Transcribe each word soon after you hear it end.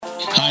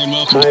Hi and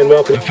welcome.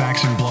 The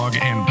Faxon Blog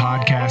and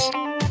Podcast.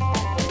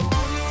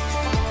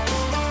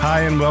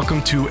 Hi and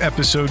welcome to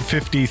episode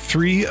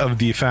 53 of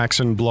the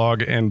Faxon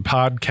Blog and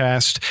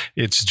Podcast.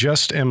 It's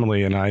just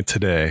Emily and I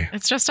today.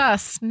 It's just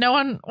us. No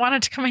one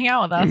wanted to come hang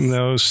out with us.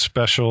 No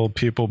special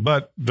people,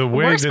 but the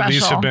way that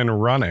these have been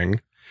running,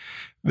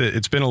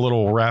 it's been a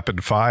little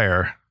rapid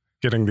fire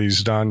getting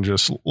these done,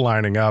 just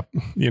lining up.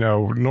 You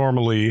know,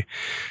 normally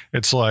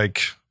it's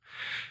like,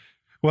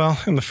 well,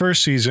 in the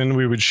first season,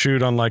 we would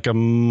shoot on like a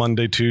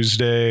Monday,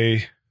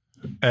 Tuesday,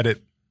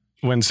 edit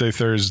Wednesday,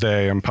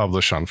 Thursday, and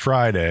publish on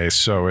Friday.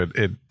 So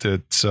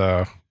it's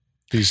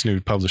these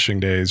new publishing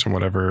days and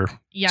whatever.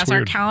 Yes,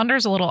 our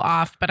calendar's a little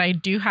off, but I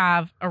do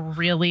have a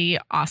really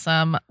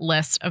awesome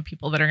list of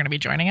people that are going to be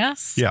joining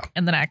us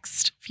in the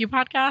next few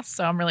podcasts.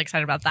 So I'm really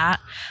excited about that.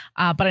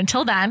 But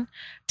until then,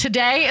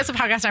 today is a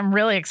podcast I'm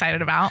really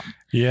excited about.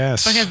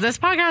 Yes. Because this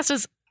podcast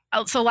is,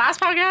 so last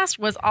podcast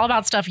was all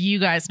about stuff you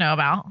guys know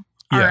about.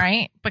 All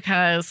right.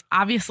 Because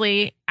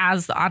obviously,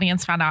 as the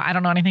audience found out, I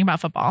don't know anything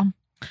about football.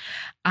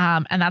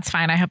 And that's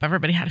fine. I hope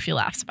everybody had a few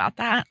laughs about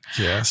that.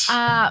 Yes.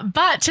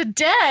 But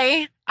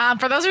today,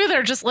 for those of you that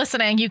are just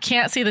listening, you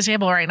can't see the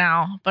table right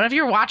now. But if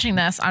you're watching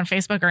this on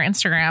Facebook or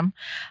Instagram,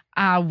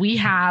 we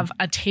have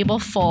a table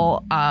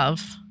full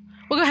of.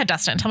 Well, go ahead,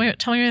 Dustin. Tell me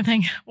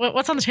anything.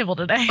 What's on the table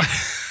today?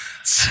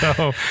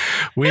 So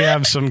we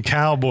have some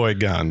cowboy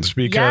guns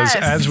because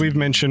as we've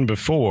mentioned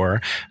before,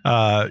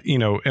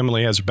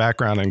 Emily has a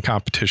background in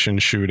competition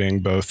shooting,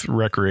 both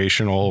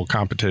recreational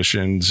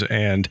competitions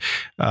and,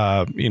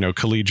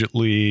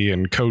 collegiately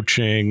and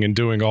coaching and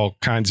doing all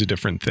kinds of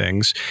different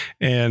things.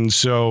 And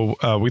so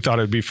we thought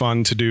it'd be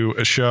fun to do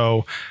a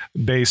show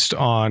based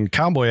on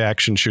cowboy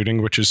action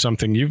shooting, which is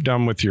something you've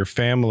done with your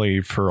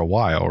family for a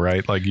while,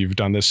 right? Like you've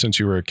done this since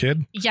you were a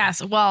kid?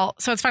 Yes. Well,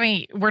 so it's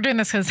funny. We're doing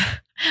this because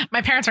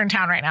my parents are in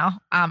town right now.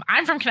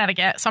 I'm from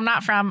Connecticut, so I'm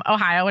not from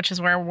Ohio, which is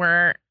where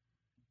we're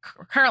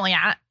currently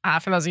at,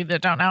 for those of you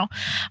that don't know.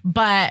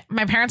 But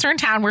my parents are in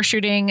town. We're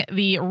shooting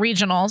the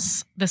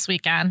regionals this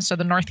weekend. So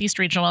the Northeast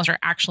regionals are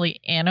actually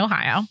in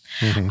Ohio.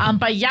 Mm-hmm.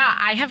 But yeah,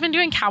 I have been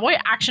doing cowboy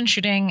action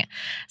shooting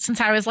since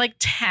I was like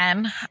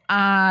 10.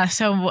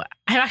 So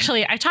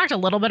I talked a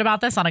little bit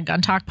about this on a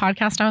Gun Talk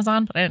podcast I was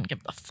on, but I didn't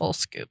give the full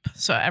scoop.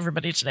 So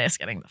everybody today is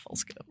getting the full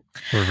scoop.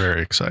 We're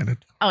very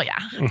excited. Oh, yeah.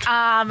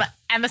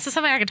 And this is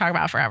something I could talk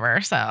about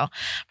forever. So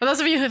for those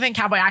of you who think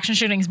cowboy action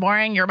shooting is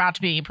boring, you're about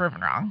to be proven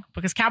wrong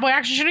because cowboy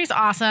action shooting is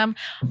awesome.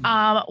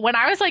 When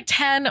I was like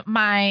 10,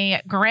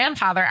 my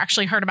grandfather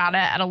actually heard about it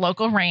at a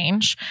local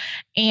range.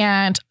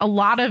 And a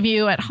lot of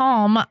you at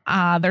home,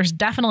 there's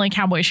definitely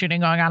cowboy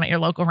shooting going on at your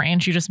local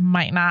range. You just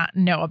might not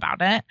know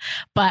about it.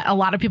 But a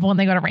lot of people, when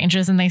they go to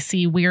ranges and they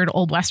see weird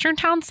old Western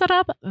towns set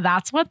up,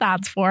 that's what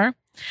that's for.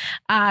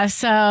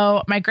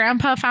 So my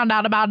grandpa found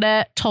out about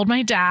it, told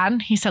my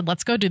dad. He said,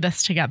 let's go do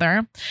this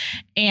together.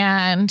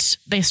 And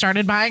they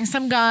started buying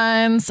some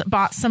guns,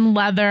 bought some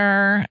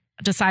leather,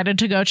 decided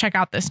to go check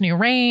out this new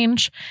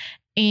range.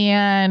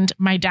 And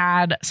my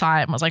dad saw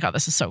it and was like, oh,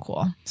 this is so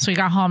cool. So he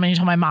got home and he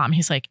told my mom,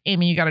 he's like,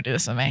 Amy, you got to do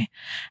this with me.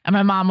 And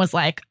my mom was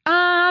like,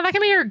 that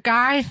can be your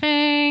guy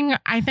thing.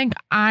 I think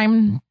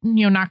I'm,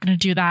 not going to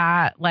do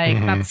that. Like,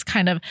 that's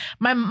kind of,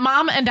 my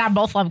mom and dad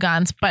both love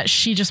guns, but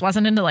she just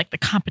wasn't into like the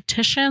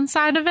competition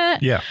side of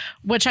it. Yeah.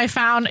 Which I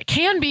found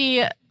can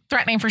be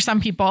threatening for some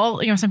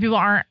people. Some people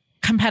aren't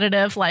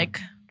competitive like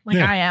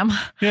I am.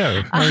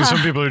 Yeah. I mean, some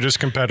people are just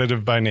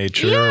competitive by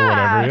nature or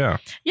whatever. Yeah.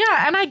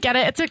 Yeah. And I get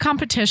it. It's a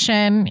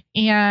competition.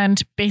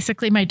 And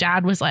basically my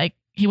dad was like,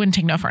 he wouldn't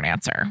take no for an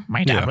answer.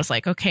 My dad was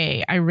like,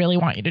 okay, I really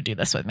want you to do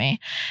this with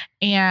me.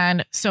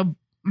 And so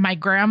my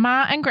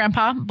grandma and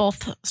grandpa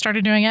both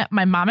started doing it.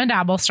 My mom and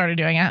dad both started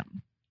doing it.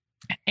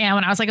 And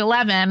when I was like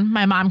 11,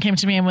 my mom came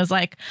to me and was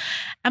like,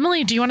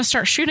 Emily, do you want to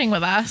start shooting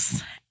with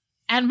us?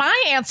 And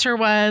my answer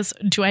was,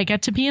 do I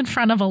get to be in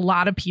front of a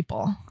lot of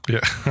people?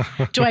 Yeah.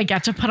 Do I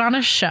get to put on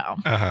a show?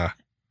 Uh-huh.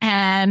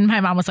 And my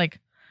mom was like,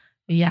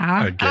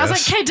 yeah. I was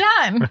like, okay,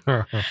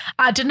 done.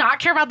 Did not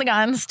care about the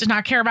guns. Did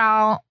not care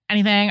about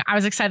anything. I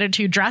was excited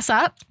to dress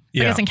up.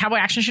 Because in cowboy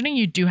action shooting,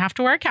 you do have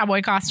to wear a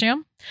cowboy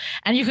costume.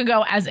 And you can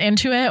go as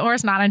into it or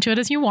as not into it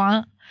as you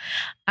want.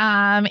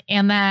 And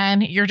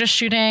then you're just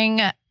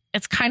shooting.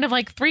 It's kind of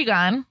like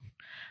 3-gun.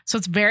 So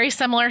it's very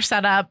similar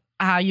setup.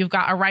 You've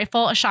got a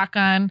rifle, a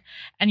shotgun,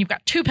 and you've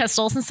got 2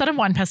 pistols instead of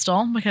 1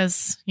 pistol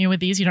because, with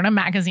these, you don't have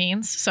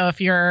magazines. So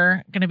if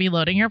you're going to be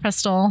loading your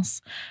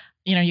pistols,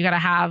 you got to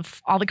have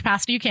all the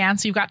capacity you can.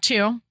 So you've got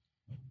 2.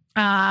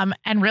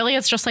 And really,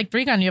 it's just like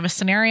 3-gun. You have a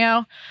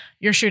scenario.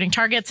 You're shooting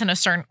targets in a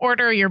certain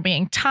order. You're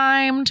being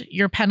timed.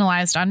 You're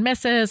penalized on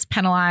misses,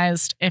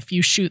 penalized if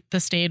you shoot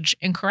the stage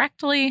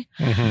incorrectly.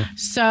 Mm-hmm.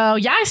 So,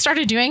 I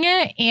started doing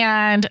it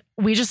and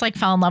we just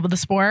fell in love with the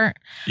sport.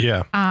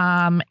 Yeah.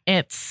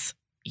 It's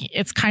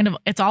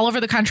all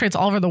over the country. It's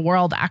all over the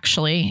world,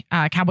 actually.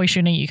 Cowboy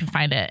shooting, you can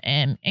find it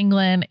in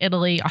England,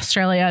 Italy,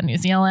 Australia, New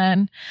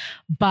Zealand.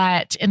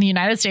 But in the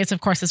United States,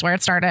 of course, is where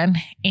it started.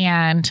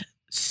 And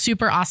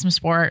super awesome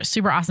sport,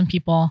 super awesome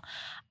people.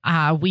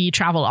 We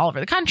traveled all over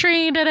the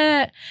country, did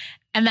it.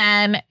 And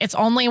then it's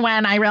only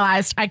when I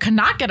realized I could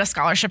not get a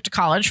scholarship to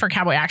college for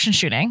cowboy action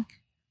shooting,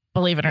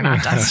 believe it or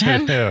not,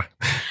 Dustin. Yeah.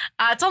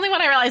 It's only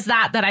when I realized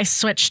that I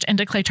switched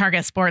into clay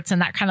target sports,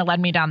 and that kind of led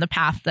me down the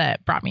path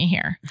that brought me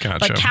here. Gotcha.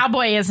 But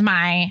cowboy is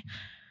my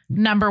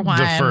number one.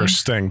 The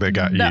first thing that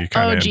got you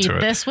kind of into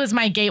it. This was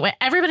my gateway.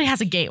 Everybody has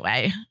a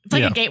gateway. It's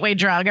like a gateway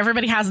drug.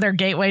 Everybody has their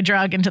gateway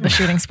drug into the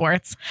shooting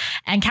sports,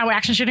 and cowboy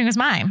action shooting was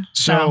mine.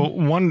 So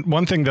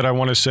one thing that I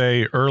want to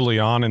say early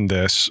on in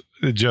this,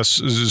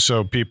 just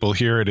so people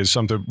hear it, is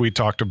something we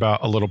talked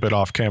about a little bit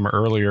off camera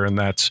earlier. And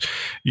that's,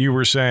 you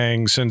were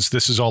saying, since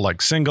this is all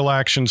like single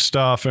action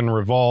stuff and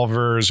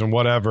revolvers and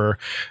whatever,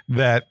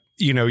 that,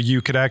 you know,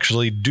 you could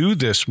actually do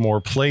this more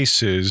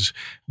places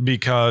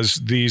because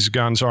these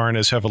guns aren't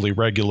as heavily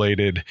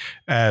regulated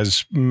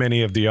as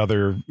many of the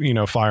other, you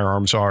know,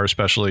 firearms are,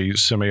 especially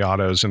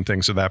semi-autos and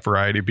things of that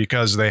variety,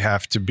 because they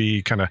have to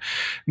be kind of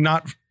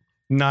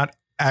not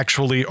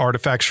actually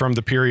artifacts from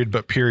the period,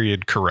 but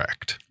period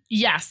correct.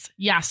 Yes.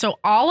 Yeah. So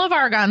all of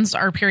our guns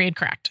are period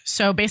correct.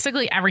 So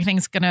basically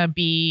everything's going to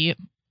be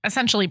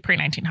essentially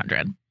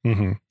pre-1900.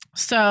 Mm-hmm.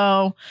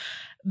 So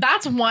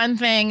that's one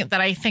thing that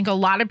I think a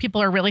lot of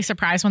people are really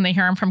surprised when they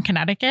hear I'm from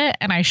Connecticut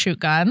and I shoot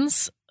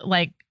guns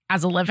like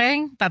as a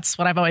living. That's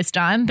what I've always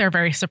done. They're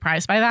very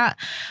surprised by that.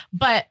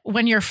 But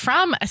when you're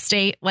from a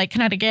state like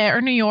Connecticut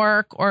or New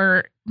York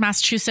or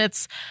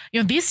Massachusetts,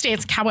 you know, these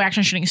states, cowboy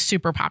action shooting is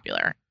super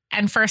popular.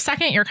 And for a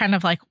second, you're kind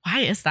of like, why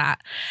is that?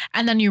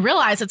 And then you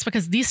realize it's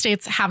because these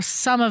states have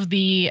some of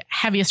the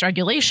heaviest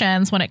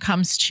regulations when it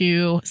comes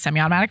to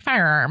semi-automatic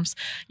firearms,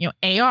 you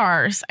know,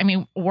 ARs. I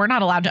mean, we're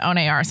not allowed to own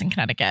ARs in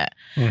Connecticut.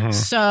 Mm-hmm.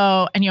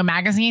 So, and, you know,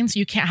 magazines,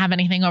 you can't have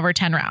anything over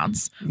 10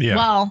 rounds. Yeah.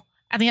 Well,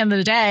 at the end of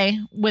the day,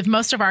 with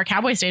most of our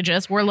cowboy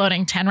stages, we're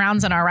loading 10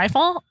 rounds in our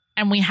rifle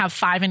and we have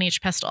 5 in each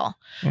pistol.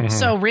 Mm-hmm.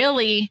 So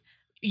really,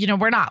 you know,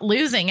 we're not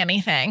losing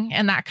anything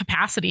in that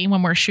capacity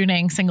when we're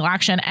shooting single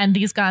action. And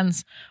these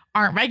guns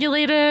aren't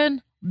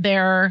regulated.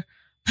 They're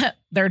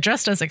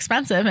just as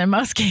expensive in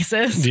most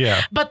cases.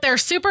 Yeah. But they're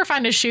super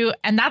fun to shoot.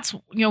 And that's,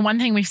 you know, one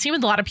thing we've seen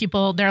with a lot of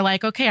people. They're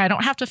like, okay, I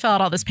don't have to fill out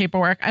all this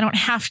paperwork. I don't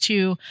have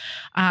to,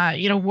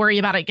 you know, worry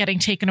about it getting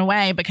taken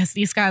away, because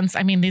these guns,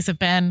 I mean, these have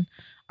been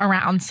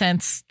around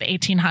since the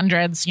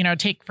 1800s. You know,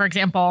 take, for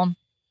example,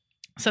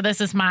 so this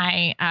is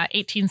my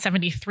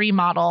 1873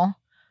 model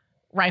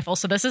rifle.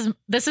 So this is a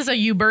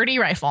Uberti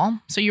rifle.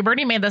 So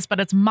Uberti made this, but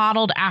it's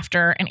modeled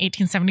after an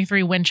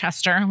 1873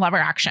 Winchester lever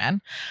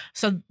action.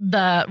 So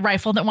the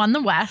rifle that won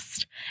the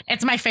West.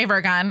 It's my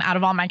favorite gun out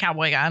of all my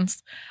cowboy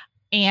guns.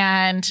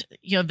 And,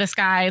 you know, this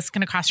guy is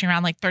going to cost you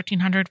around like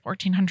 $1,300,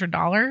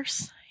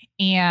 $1,400.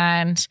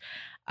 And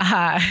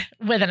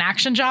with an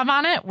action job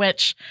on it,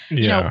 which,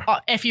 you know,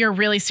 if you're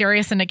really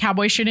serious into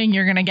cowboy shooting,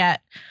 you're going to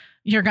get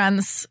your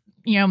guns,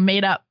 you know,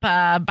 made up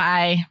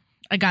by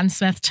a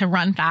gunsmith to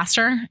run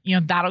faster. You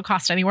know, that'll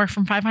cost anywhere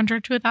from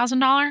 $500 to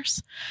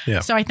 $1,000. Yeah.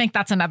 So I think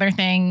that's another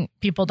thing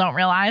people don't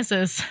realize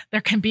is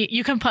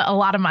you can put a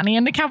lot of money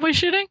into cowboy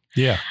shooting.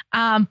 Yeah.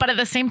 But at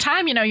the same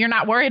time, you know, you're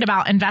not worried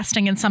about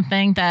investing in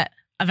something that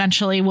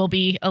eventually will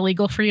be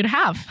illegal for you to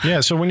have. Yeah.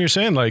 So when you're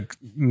saying like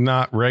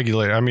not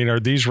regulated, I mean, are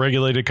these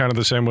regulated kind of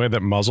the same way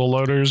that muzzle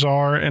loaders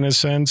are, in a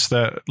sense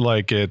that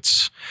like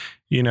it's,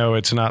 you know,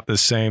 it's not the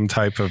same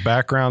type of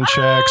background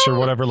checks or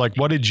whatever? Like,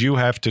 what did you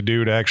have to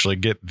do to actually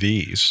get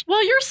these?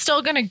 Well, you're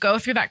still going to go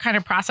through that kind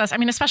of process. I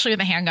mean, especially with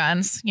the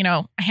handguns, you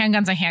know, a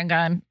handgun's a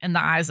handgun in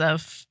the eyes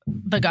of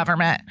the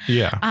government.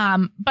 Yeah.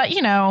 But,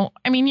 you know,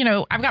 I mean, you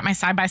know, I've got my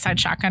side-by-side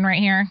shotgun right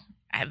here.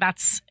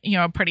 That's, you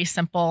know, a pretty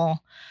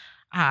simple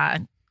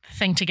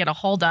thing to get a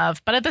hold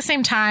of. But at the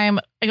same time,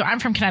 you know, I'm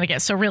from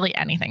Connecticut, so really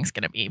anything's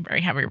going to be very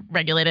heavily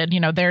regulated.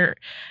 You know,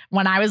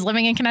 when I was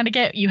living in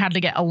Connecticut, you had to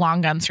get a long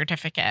gun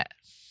certificate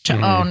to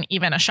own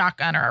even a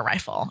shotgun or a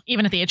rifle,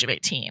 even at the age of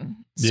 18.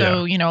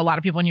 So, you know, a lot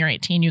of people when you're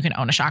 18, you can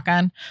own a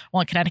shotgun.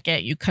 Well, in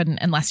Connecticut, you couldn't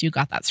unless you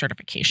got that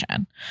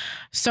certification.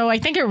 So I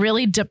think it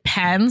really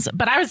depends.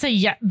 But I would say,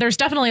 yeah, there's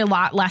definitely a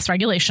lot less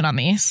regulation on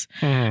these.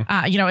 You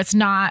know, it's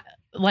not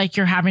like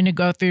you're having to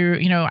go through,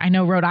 you know, I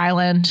know Rhode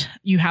Island,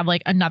 you have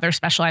like another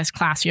specialized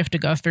class you have to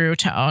go through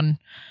to own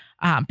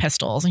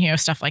pistols and, you know,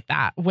 stuff like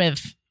that.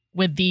 With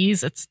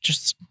these, it's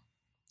just...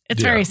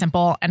 It's very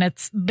simple, and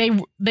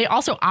they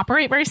also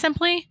operate very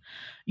simply.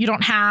 You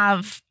don't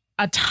have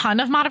a ton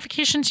of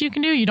modifications you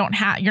can do.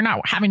 You're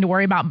not having to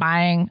worry about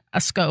buying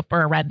a scope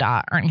or a red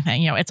dot or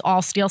anything. You know, it's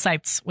all steel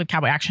sights with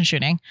cowboy action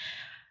shooting.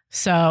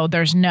 So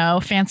there's no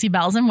fancy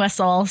bells and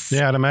whistles.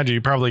 Yeah, I'd imagine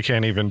you probably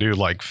can't even do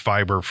like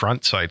fiber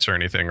front sights or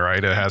anything,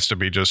 right? It has to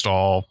be just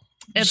all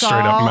straight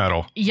up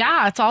metal.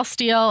 Yeah, it's all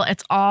steel.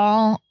 It's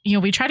all, you know,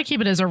 we try to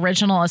keep it as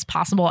original as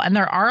possible. And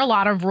there are a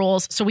lot of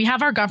rules. So we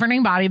have our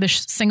governing body, the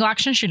Single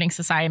Action Shooting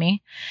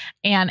Society.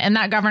 And in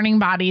that governing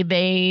body,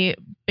 they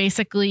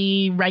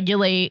basically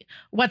regulate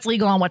what's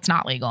legal and what's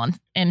not legal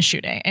in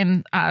shooting,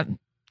 in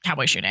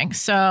cowboy shooting.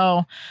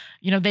 So,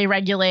 you know, they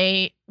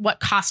regulate what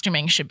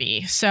costuming should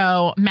be.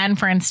 So men,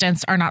 for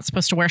instance, are not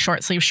supposed to wear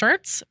short sleeve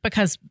shirts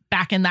because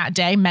back in that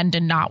day, men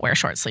did not wear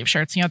short sleeve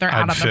shirts. You know, they're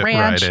out on the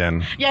ranch. Right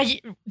in. Yeah.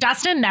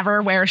 Dustin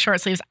never wears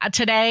short sleeves.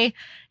 Today,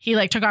 he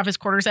like took off his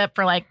quarter zip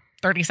for like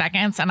 30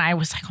 seconds. And I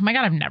was like, oh my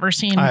God, I've never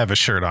seen. I have a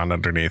shirt on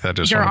underneath. I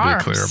just want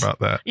to be clear about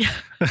that. Yeah.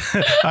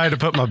 I had to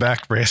put my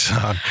back brace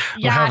on.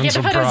 I'm having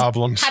some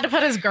problems. Had to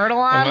put his girdle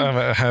on.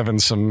 I'm having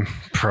some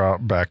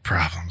back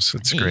problems.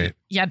 It's great.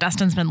 Yeah.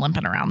 Dustin's been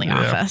limping around the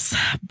office,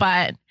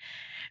 but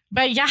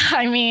yeah,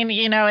 I mean,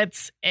 you know,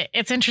 it's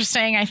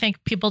interesting. I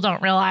think people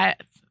don't realize.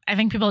 I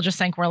think people just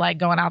think we're like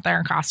going out there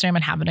in costume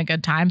and having a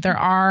good time.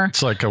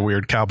 It's like a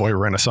weird cowboy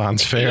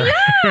Renaissance fair.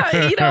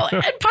 Yeah, you know,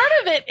 and part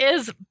of it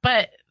is,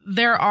 but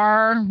there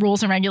are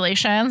rules and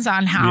regulations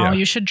on how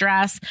you should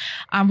dress.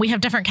 We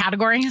have different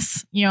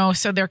categories, you know,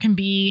 so there can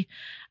be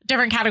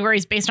different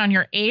categories based on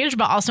your age,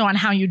 but also on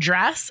how you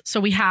dress.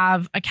 So we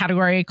have a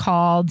category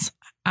called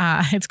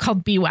it's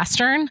called B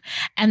Western,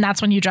 and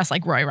that's when you dress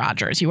like Roy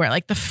Rogers. You wear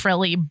like the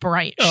frilly,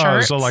 bright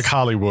shirts. So like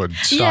Hollywood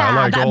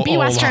style, like old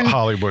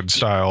Hollywood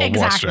style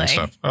Western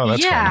stuff. Oh,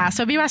 that's fun.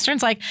 So B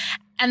Western's like,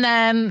 and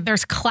then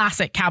there's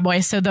classic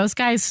cowboys. So those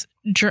guys.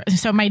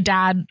 So my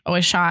dad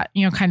always shot,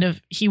 you know, kind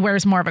of, he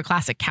wears more of a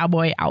classic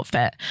cowboy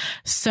outfit.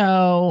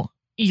 So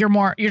you're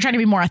trying to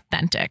be more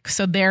authentic.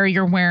 So there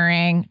you're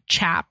wearing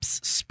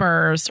chaps,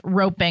 spurs,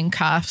 roping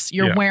cuffs.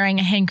 You're wearing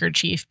a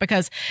handkerchief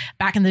because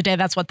back in the day,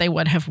 that's what they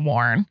would have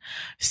worn.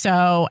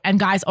 So, and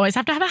guys always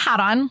have to have a hat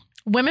on.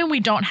 Women, we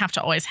don't have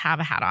to always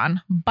have a hat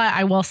on, but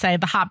I will say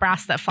the hot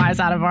brass that flies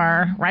out of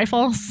our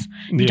rifles,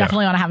 you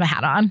definitely want to have a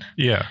hat on.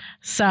 Yeah.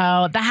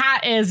 So the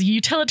hat is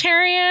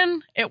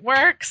utilitarian. It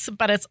works,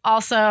 but it's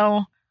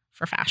also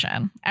for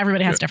fashion.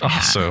 Everybody has different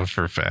hats. Also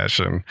for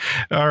fashion.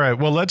 All right.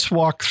 Well, let's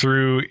walk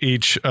through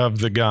each of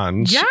the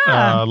guns.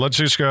 Yeah. Let's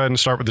just go ahead and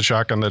start with the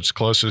shotgun that's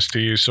closest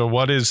to you. So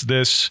what is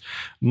this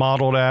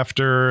modeled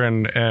after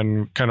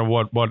and kind of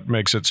what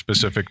makes it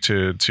specific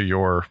to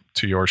your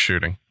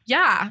shooting?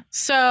 Yeah.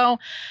 So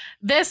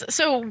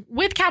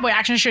with cowboy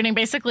action shooting,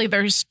 basically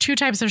there's two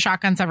types of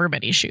shotguns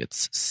everybody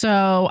shoots.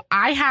 So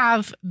I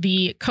have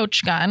the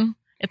Coach gun.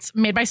 It's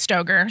made by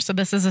Stoeger. So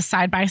this is a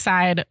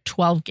side-by-side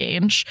 12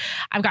 gauge.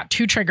 I've got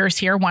two triggers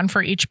here, one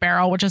for each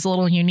barrel, which is a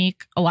little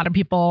unique. A lot of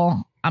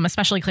people,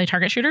 especially clay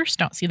target shooters,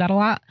 don't see that a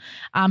lot.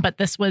 But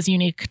this was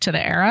unique to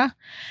the era.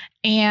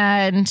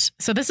 And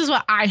so this is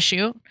what I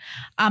shoot.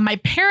 My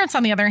parents,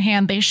 on the other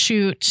hand, they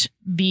shoot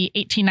the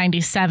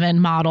 1897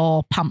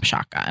 model pump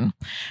shotgun.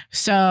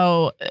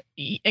 So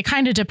it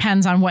kind of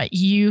depends on what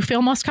you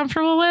feel most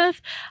comfortable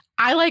with.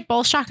 I like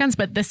both shotguns,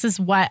 but this is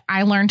what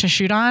I learned to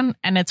shoot on,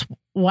 and it's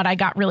what I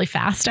got really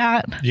fast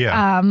at.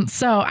 Yeah.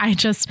 So I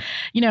just,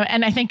 you know,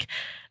 and I think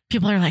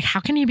people are like, how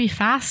can you be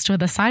fast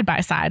with a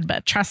side-by-side?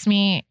 But trust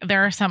me,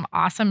 there are some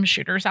awesome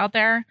shooters out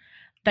there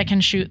that can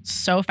shoot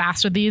so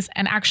fast with these.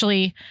 And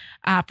actually,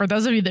 for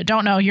those of you that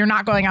don't know, you're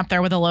not going up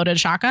there with a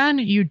loaded shotgun.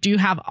 You do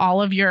have all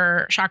of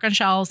your shotgun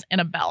shells in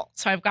a belt.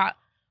 So I've got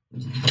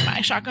my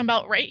shotgun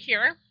belt right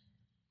here.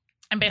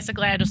 And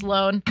basically I just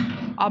load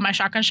all my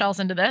shotgun shells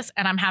into this,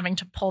 and I'm having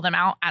to pull them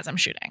out as I'm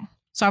shooting.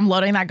 So I'm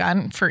loading that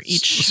gun for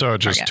each. So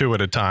just target. Two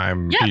at a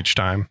time each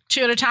time.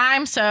 Two at a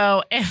time.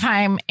 So if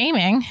I'm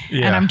aiming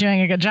and I'm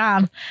doing a good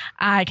job,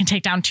 I can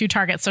take down two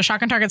targets. So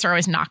shotgun targets are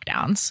always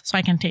knockdowns. So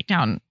I can take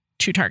down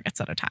two targets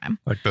at a time.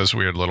 Like those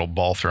weird little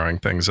ball throwing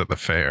things at the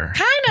fair.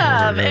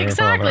 Kind of.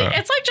 Exactly.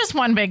 It's like just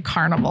one big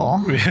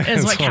carnival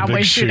is what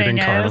cowboy shooting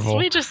is. Carnival.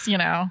 We just, you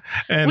know,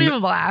 we have a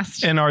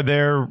blast. And are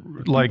there,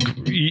 like,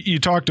 you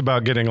talked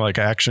about getting like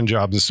action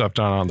jobs and stuff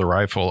done on the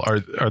rifle.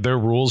 Are there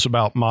rules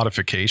about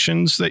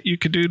modifications that you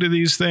could do to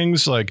these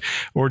things? Like,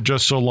 or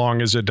just so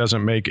long as it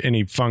doesn't make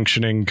any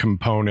functioning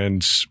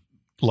components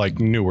like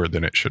newer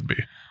than it should be?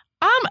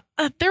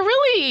 There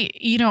really,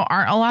 you know,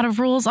 aren't a lot of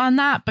rules on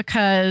that,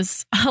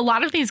 because a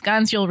lot of these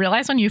guns, you'll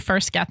realize when you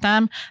first get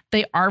them,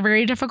 they are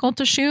very difficult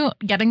to shoot.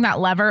 Getting that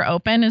lever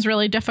open is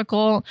really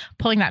difficult.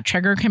 Pulling that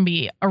trigger can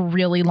be a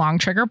really long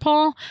trigger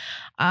pull.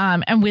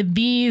 And with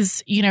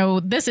these, you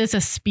know, this is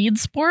a speed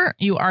sport.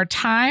 You are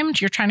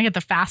timed. You're trying to get the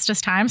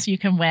fastest time so you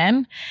can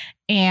win.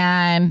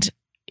 And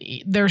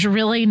there's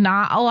really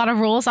not a lot of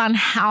rules on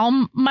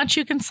how much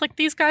you can slick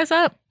these guys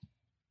up.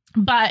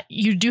 But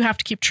you do have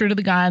to keep true to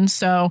the gun.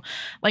 So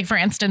like, for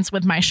instance,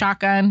 with my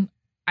shotgun,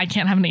 I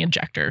can't have any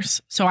ejectors.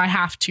 So I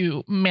have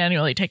to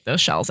manually take those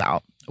shells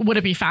out. Would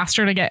it be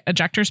faster to get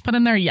ejectors put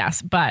in there?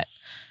 Yes. But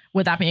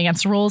would that be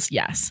against the rules?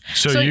 Yes.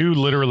 So you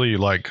literally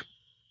like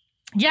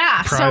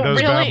pry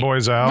those bad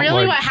boys out?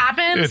 Really, like, what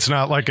happens? It's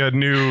not like a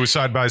new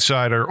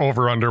side-by-side or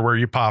over-under where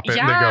you pop it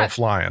and they go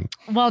flying.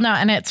 Well, no.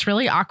 And it's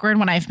really awkward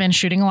when I've been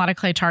shooting a lot of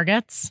clay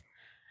targets.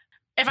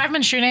 If I've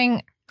been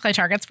shooting clay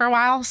targets for a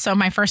while. So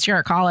my first year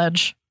at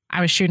college,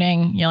 I was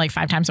shooting, you know, like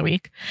 5 times a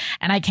week.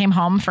 And I came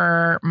home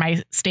for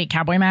my state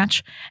cowboy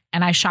match,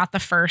 and I shot the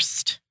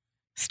first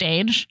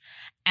stage,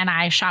 and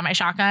I shot my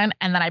shotgun,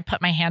 and then I put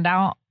my hand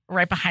out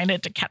right behind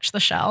it to catch the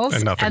shells.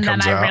 And nothing and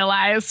comes then I out.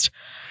 realized,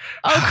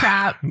 oh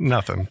crap,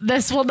 nothing.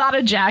 This will not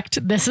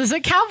eject. This is a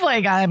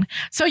cowboy gun.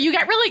 So you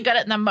get really good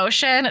at the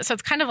motion. So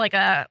it's kind of like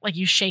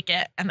you shake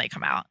it and they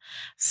come out.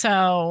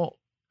 So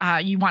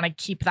you want to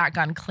keep that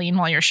gun clean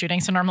while you're shooting.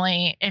 So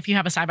normally if you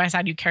have a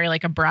side-by-side, you carry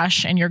like a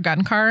brush in your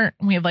gun cart.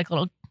 We have like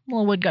little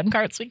wood gun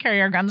carts we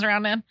carry our guns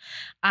around in.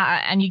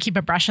 And you keep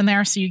a brush in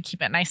there. So you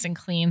keep it nice and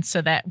clean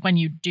so that when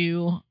you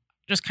do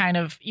just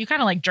you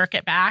kind of like jerk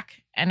it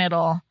back and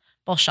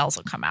both shells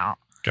will come out.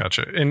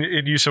 Gotcha. And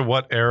you said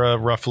what era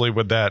roughly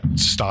would that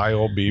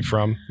style be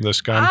from,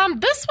 this gun?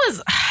 This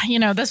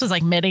was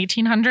like mid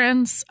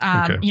 1800s.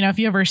 Okay. If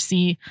you ever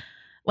see,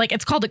 like,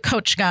 it's called a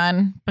coach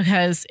gun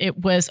because it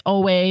was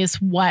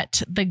always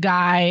what the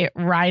guy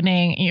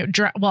riding,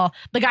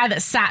 the guy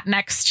that sat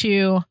next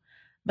to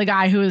the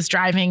guy who was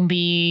driving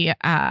the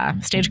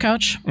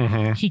stagecoach,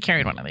 he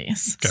carried one of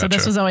these. Gotcha. So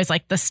this was always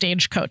like the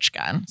stagecoach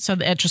gun. So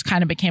it just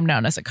kind of became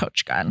known as a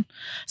coach gun.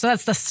 So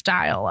that's the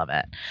style of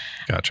it.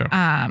 Gotcha.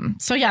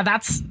 So yeah,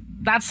 that's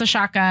the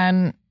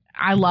shotgun.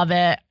 I love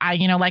it.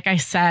 Like I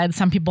said,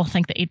 some people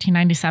think the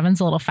 1897 is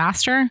a little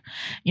faster.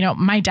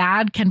 My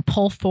dad can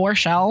pull 4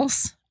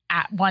 shells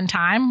at one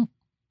time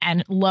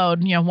and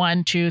load,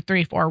 1, 2,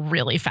 3, 4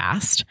 really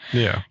fast.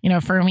 Yeah.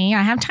 For me,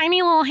 I have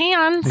tiny little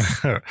hands.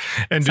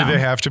 And do they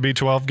have to be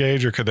 12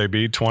 gauge or could they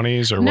be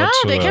 20s or no,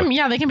 they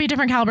can be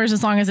different calibers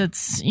as long as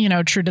it's,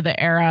 true to the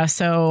era.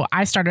 So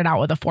I started out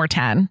with a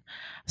 410.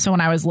 So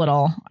when I was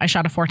little, I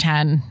shot a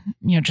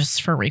 410,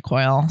 just for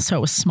recoil. So it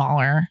was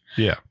smaller.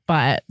 Yeah.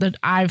 But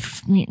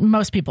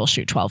most people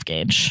shoot 12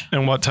 gauge.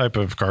 And what type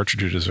of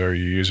cartridges are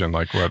you using?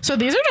 Like what? So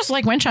these are just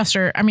like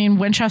Winchester.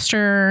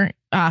 Winchester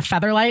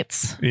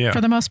Featherlights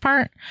for the most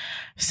part.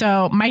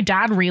 So my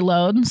dad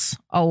reloads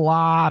a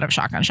lot of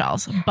shotgun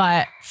shells,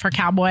 but for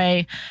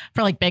cowboy,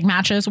 for like big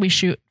matches, we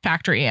shoot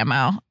factory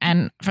ammo.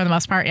 And for the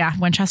most part,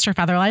 Winchester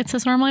Featherlights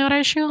is normally what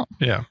I shoot.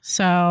 Yeah.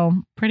 So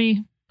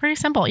pretty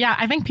simple. Yeah,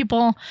 I think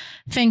people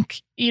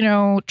think,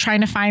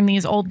 trying to find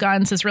these old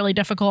guns is really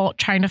difficult.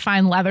 Trying to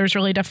find leather is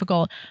really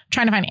difficult.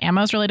 Trying to find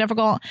ammo is really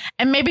difficult.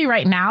 And maybe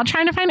right now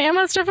trying to find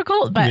ammo is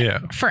difficult,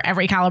 but for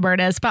every caliber it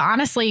is. But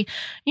honestly,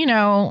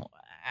 Ruger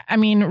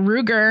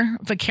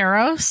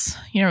Vaqueros,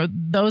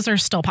 those are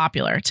still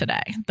popular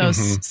today.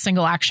 Those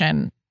single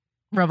action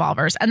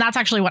revolvers. And that's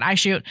actually what I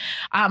shoot.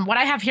 What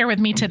I have here with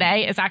me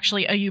today is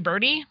actually a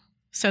Uberti.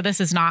 So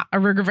this is not a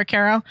Ruger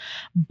Vaquero,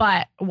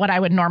 but what I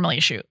would normally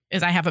shoot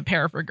is I have a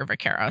pair of Ruger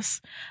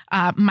Vaqueros.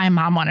 My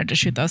mom wanted to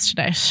shoot those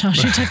today, so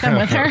she took them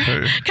with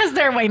her because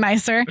they're way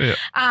nicer. Yeah.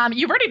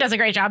 Uberti does a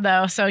great job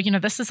though. So,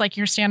 this is like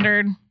your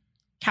standard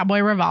cowboy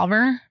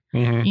revolver.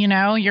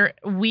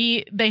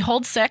 They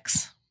hold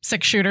six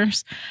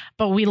shooters,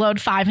 but we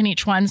load 5 in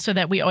each one so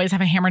that we always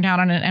have a hammer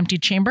down on an empty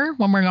chamber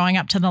when we're going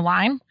up to the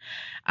line.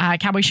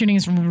 Cowboy shooting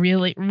is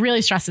really,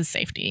 really stresses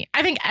safety.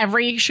 I think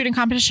every shooting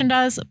competition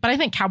does, but I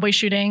think cowboy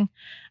shooting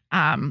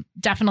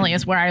definitely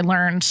is where I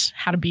learned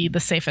how to be the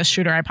safest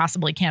shooter I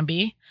possibly can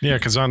be. Yeah,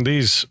 because on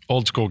these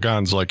old school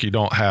guns, like you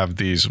don't have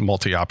these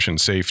multi-option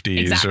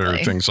safeties or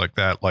things like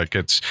that. Like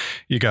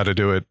you got to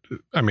do it.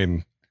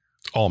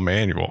 All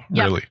manual,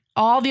 really.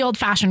 All the old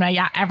fashioned way.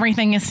 Yeah,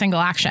 everything is single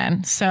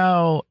action.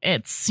 So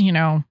it's,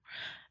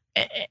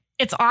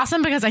 it's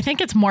awesome because I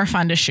think it's more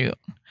fun to shoot.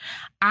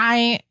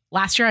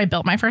 Last year I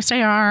built my first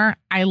AR.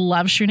 I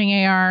love shooting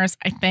ARs.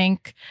 I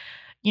think,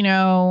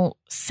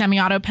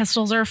 semi-auto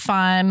pistols are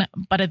fun,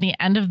 but at the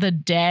end of the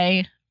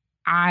day,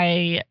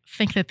 I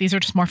think that these are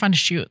just more fun to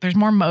shoot. There's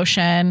more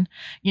motion.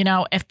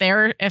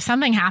 If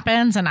something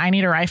happens and I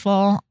need a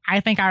rifle, I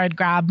think I would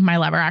grab my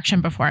lever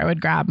action before I would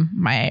grab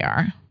my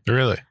AR.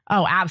 Really?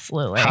 Oh,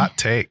 absolutely. Hot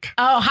take.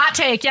 Oh, hot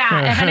take.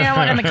 Yeah. If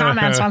anyone in the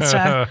comments wants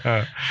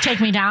to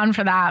take me down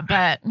for that,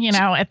 but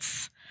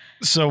it's.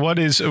 So what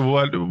is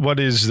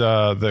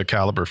the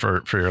caliber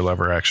for your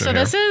lever action? So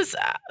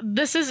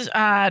this is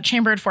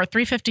chambered for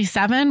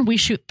 357. We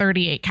shoot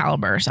 38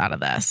 calibers out of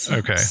this.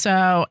 Okay.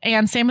 So,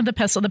 and same with the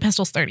pistol. The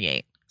pistol's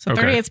 38. So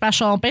 38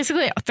 special,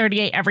 basically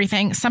 38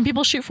 everything. Some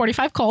people shoot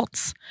 45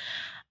 Colts.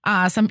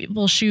 Some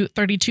people shoot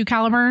 32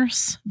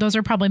 calibers. Those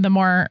are probably the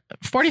more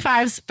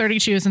 45s,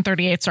 32s, and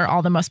 38s are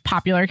all the most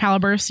popular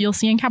calibers you'll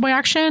see in cowboy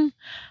action,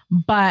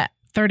 but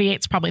 38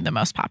 is probably the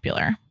most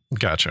popular.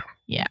 Gotcha.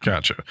 Yeah.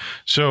 Gotcha.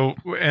 So,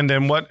 and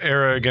then what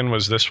era again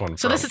was this one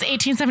So from? This is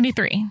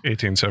 1873.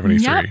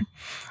 1873. Yep.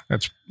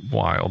 That's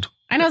wild.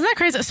 I know, isn't that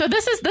crazy? So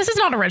this is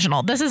not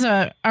original. This is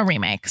a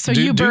remake. So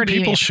do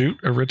people shoot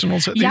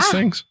originals at these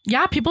things?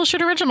 Yeah, people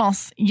shoot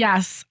originals.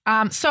 Yes.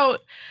 So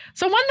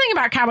one thing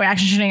about cowboy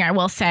action shooting, I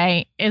will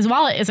say, is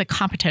while it is a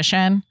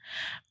competition,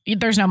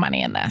 there's no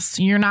money in this.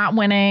 You're not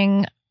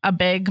winning a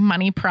big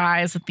money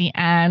prize at the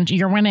end.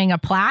 You're winning a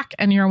plaque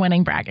and you're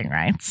winning bragging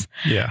rights.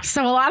 Yeah.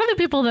 So a lot of the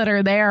people that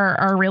are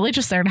there are really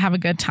just there to have a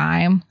good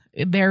time.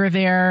 They're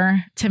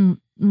there to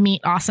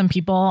meet awesome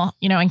people.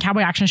 In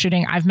cowboy action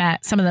shooting, I've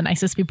met some of the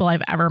nicest people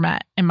I've ever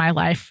met in my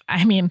life.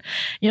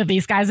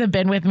 These guys have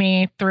been with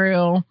me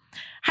through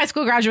high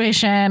school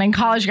graduation and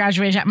college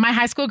graduation. My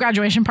high school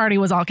graduation party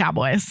was all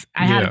cowboys.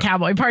 I had a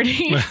cowboy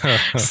party.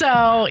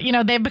 So,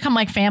 they've become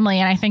like family.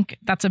 And I think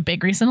that's a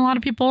big reason a lot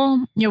of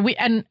people,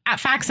 and at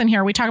Facts in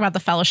here, we talk about the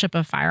fellowship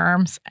of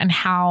firearms and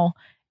how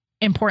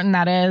important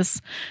that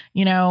is.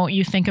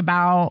 You think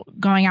about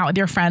going out with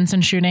your friends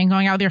and shooting,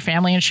 going out with your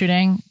family and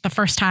shooting. The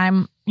first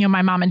time,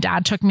 my mom and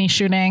dad took me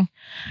shooting,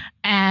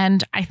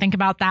 and I think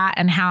about that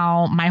and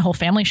how my whole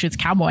family shoots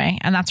cowboy.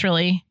 And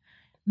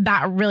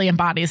that really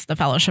embodies the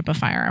fellowship of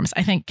firearms.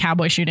 I think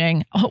cowboy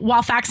shooting,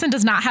 while Faxon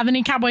does not have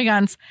any cowboy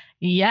guns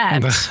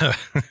yet,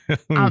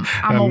 I'm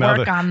going to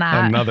work on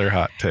that. Another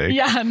hot take.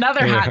 Yeah,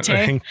 another hot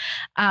take.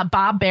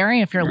 Bob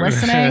Barry, if you're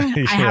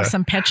listening, I have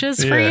some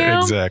pitches for you.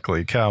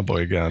 Exactly.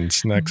 Cowboy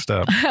guns. Next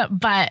up.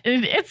 But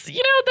it's,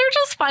 they're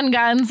just fun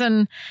guns.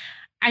 And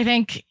I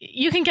think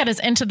you can get as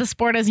into the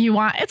sport as you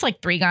want. It's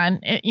like 3-gun.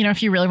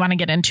 If you really want to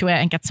get into it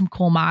and get some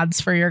cool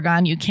mods for your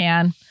gun, you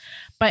can.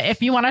 But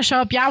if you want to show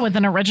up, with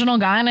an original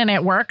gun and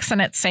it works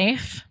and it's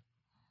safe,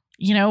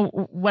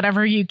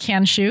 whatever you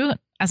can shoot,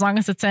 as long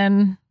as it's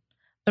in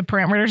the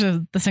parameters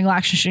of the Single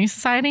Action Shooting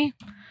Society,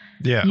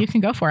 you can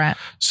go for it.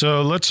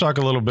 So let's talk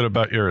a little bit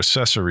about your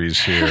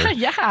accessories here.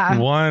 Yeah.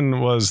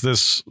 One was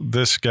this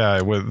guy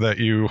that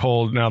you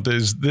hold. Now,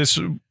 this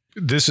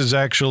is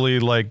actually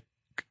like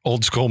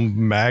old school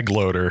mag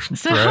loader,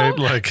 right?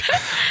 Like,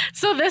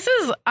 so this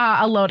is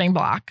a loading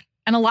block,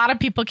 and a lot of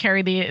people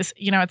carry these.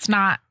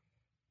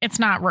 It's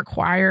not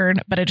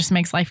required, but it just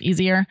makes life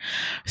easier.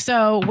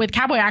 So with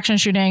cowboy action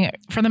shooting,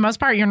 for the most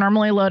part, you're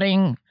normally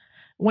loading.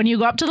 When you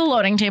go up to the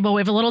loading table, we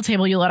have a little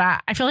table you load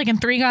at. I feel like in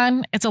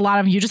 3-gun, it's a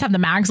lot of, you just have the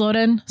mags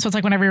loaded. So it's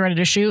like whenever you're ready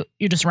to shoot,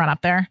 you just run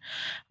up there.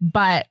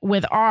 But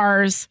with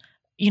ours,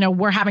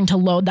 we're having to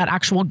load that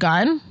actual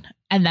gun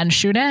and then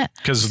shoot it.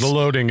 Because the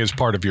loading is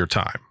part of your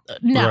time.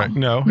 No. Right?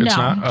 No, it's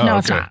not? Oh, no,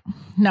 it's not.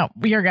 No,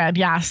 you're good.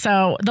 Yeah.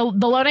 So the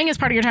loading is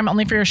part of your time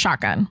only for your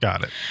shotgun.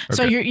 Got it. Okay.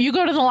 So you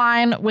go to the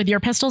line with your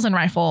pistols and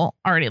rifle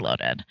already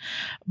loaded.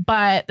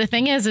 But the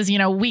thing is,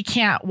 we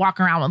can't walk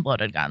around with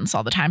loaded guns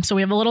all the time. So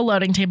we have a little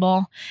loading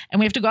table, and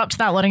we have to go up to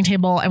that loading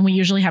table, and we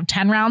usually have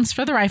 10 rounds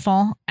for the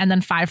rifle and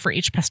then 5 for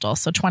each pistol.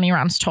 So 20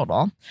 rounds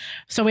total.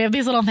 So we have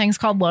these little things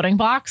called loading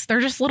blocks.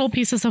 They're just little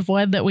pieces of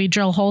wood that we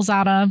drill holes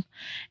out of.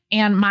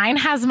 And mine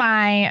has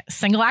my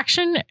Single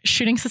Action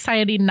Shooting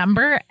Society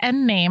number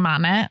and name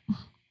on it,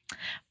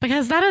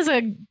 because that is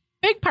a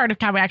big part of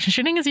cowboy action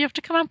shooting, is you have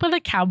to come up with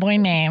a cowboy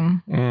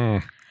name.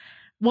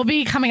 We'll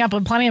be coming up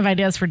with plenty of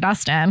ideas for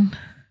Dustin.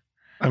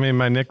 I mean,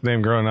 my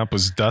nickname growing up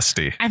was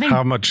Dusty. I think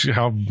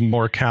how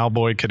more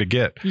cowboy could it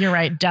get? You're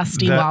right.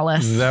 Dusty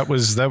Wallace. That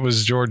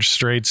was George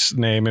Strait's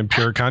name in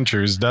Pure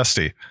Country, was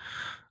Dusty.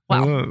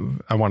 Well,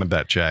 I wanted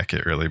that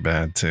jacket really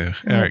bad too.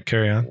 All right,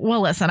 carry on.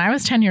 Well, listen, I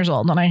was 10 years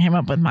old when I came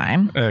up with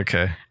mine.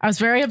 Okay. I was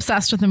very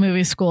obsessed with the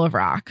movie School of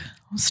Rock,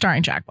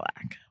 starring Jack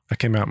Black. That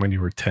came out when you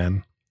were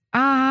 10.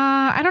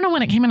 I don't know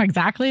when it came out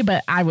exactly,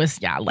 but I was,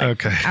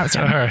 okay. I was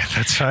 10. All right,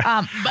 that's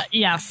fine. But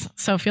yes,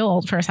 so feel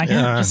old for a second.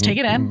 Just take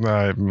it in.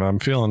 I'm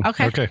feeling.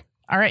 Okay.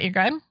 All right, you're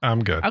good?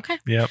 I'm good. Okay.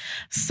 Yep.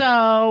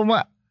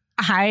 So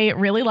I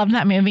really loved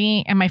that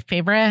movie, and my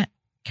favorite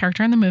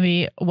character in the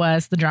movie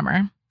was the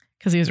drummer,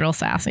 because he was real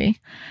sassy.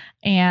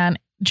 And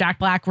Jack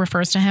Black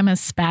refers to him as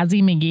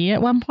Spazzy McGee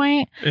at one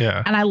point.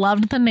 Yeah. And I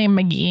loved the name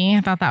McGee.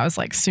 I thought that was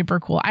like super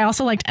cool. I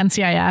also liked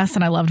NCIS,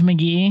 and I loved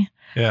McGee.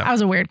 Yeah. I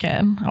was a weird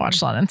kid. I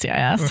watched a lot of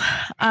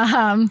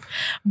NCIS.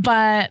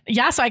 But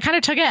yeah, so I kind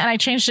of took it and I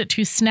changed it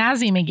to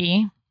Snazzy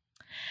McGee.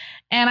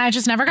 And I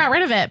just never got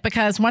rid of it,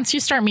 because once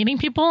you start meeting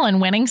people and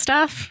winning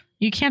stuff,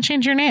 you can't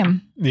change your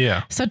name.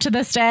 Yeah. So to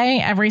this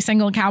day, every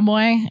single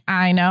cowboy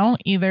I know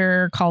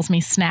either calls me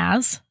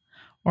Snaz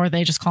or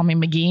they just call me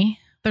McGee.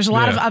 There's a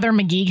lot of other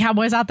McGee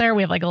cowboys out there.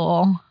 We have like a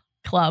little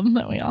club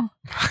that we all.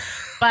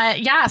 But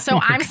yeah, so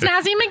I'm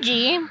Snazzy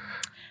McGee.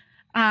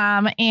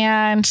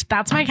 And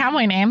that's my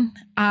cowboy name.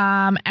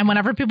 And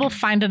whenever people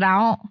find it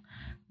out,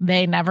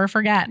 they never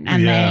forget,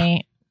 and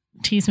they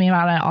tease me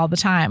about it all the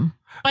time.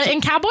 But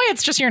in cowboy,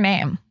 it's just your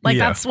name. Like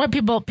that's what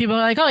people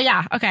are like, oh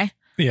yeah, okay.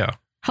 Yeah.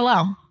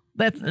 Hello.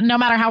 That's, no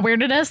matter how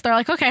weird it is, they're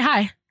like, okay,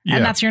 hi.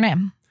 And that's your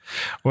name.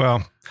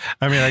 Well,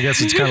 I mean, I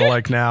guess it's kind of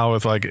like now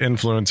with like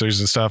influencers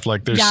and stuff,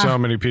 like there's so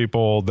many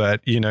people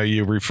that,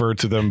 you refer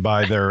to them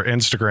by their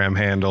Instagram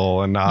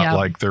handle and not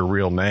like their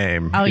real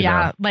name. Oh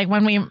yeah. Like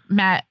when we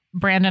met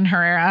Brandon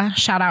Herrera,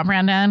 shout out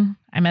Brandon,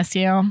 I miss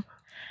you.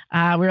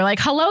 We were like,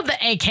 hello, the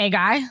AK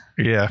guy.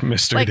 Yeah,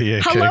 Mr. Like, the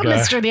AK guy. Hello,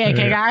 Mr. the AK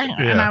guy.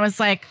 Yeah. And I was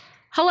like,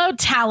 hello,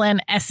 Talon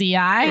SEI.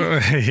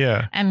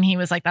 Yeah. And he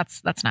was like,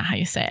 that's not how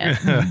you say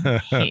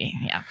it.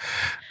 Yeah.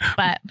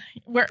 But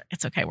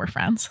it's okay. We're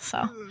friends.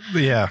 So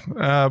yeah.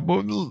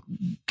 Well,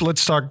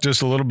 let's talk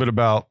just a little bit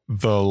about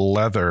the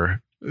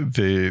leather,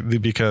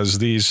 because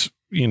these,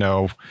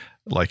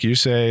 like you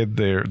say,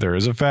 there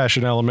is a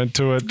fashion element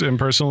to it in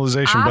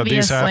personalization, obviously. But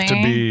these have to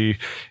be,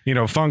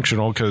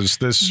 functional, because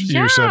this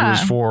you said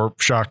was for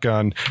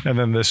shotgun, and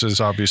then this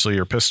is obviously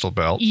your pistol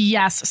belt.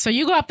 Yes. So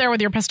you go up there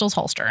with your pistols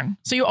holstered.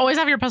 So you always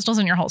have your pistols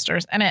in your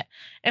holsters, and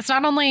it's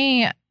not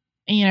only,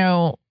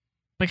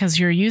 because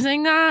you're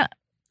using that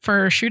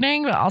for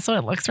shooting, but also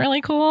it looks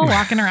really cool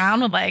walking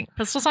around with like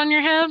pistols on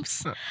your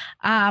hips.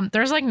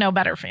 There's like no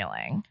better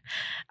feeling.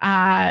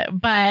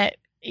 But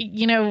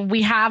you know,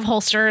 we have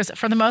holsters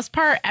for the most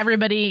part.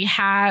 Everybody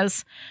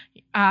has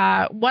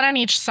one on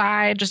each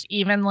side, just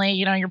evenly.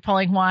 You know, you're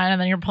pulling one and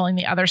then you're pulling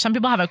the other. Some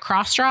people have a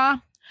cross draw.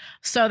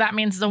 So that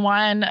means the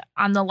one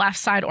on the left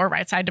side or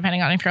right side,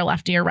 depending on if you're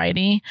lefty or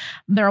righty,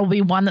 there will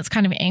be one that's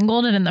kind of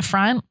angled and in the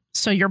front.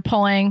 So you're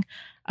pulling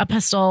a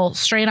pistol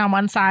straight on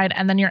one side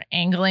and then you're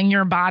angling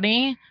your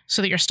body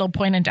so that you're still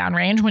pointed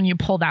downrange when you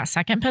pull that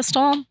second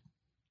pistol.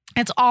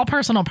 It's all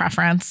personal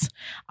preference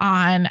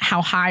on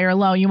how high or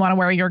low you want to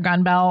wear your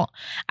gun belt.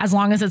 As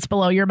long as it's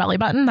below your belly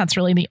button, that's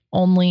really the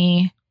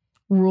only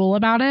rule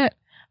about it.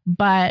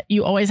 But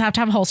you always have to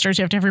have holsters.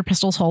 You have to have your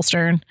pistols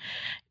holstered.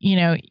 You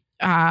know,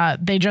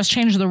 they just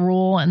changed the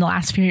rule in the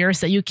last few years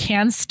that you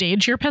can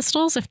stage your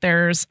pistols if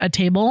there's a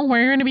table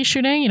where you're going to be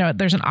shooting. You know,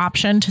 there's an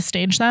option to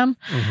stage them.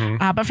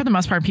 But for the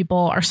most part,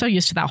 people are so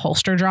used to that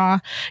holster draw.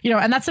 You know,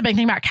 and that's the big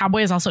thing about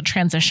Cowboy is also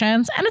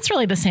transitions. And it's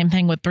really the same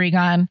thing with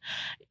 3-gun.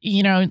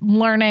 You know,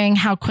 learning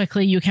how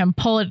quickly you can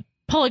pull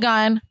a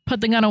gun, put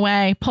the gun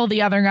away, pull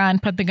the other gun,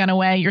 put the gun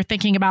away. You're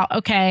thinking about,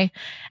 okay,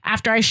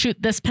 after I shoot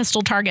this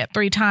pistol target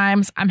 3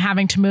 times, I'm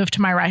having to move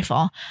to my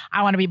rifle.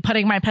 I want to be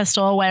putting my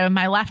pistol away with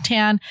my left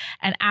hand.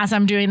 And as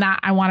I'm doing that,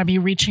 I want to be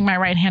reaching my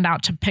right hand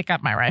out to pick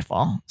up my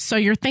rifle. So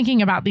you're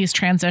thinking about these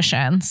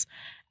transitions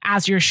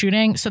as you're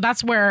shooting. So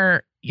that's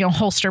where, you know,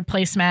 holster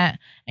placement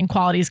and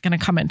quality is going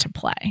to come into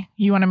play.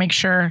 You want to make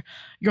sure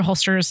your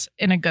holster's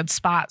in a good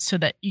spot so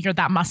that you're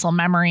that muscle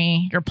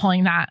memory, you're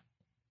pulling that,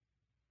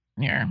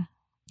 you're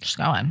just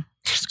going.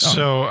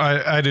 So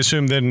I'd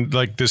assume then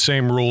like the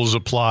same rules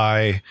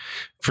apply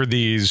for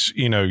these,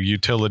 you know,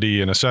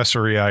 utility and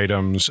accessory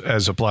items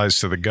as applies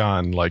to the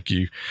gun. Like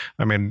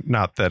I mean,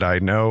 not that I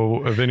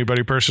know of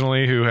anybody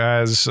personally who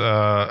has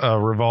a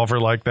revolver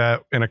like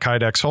that in a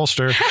Kydex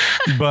holster,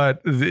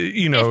 but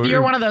you know, if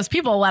you're one of those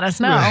people, let us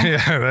know.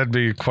 Yeah, that'd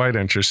be quite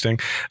interesting.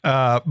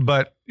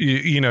 But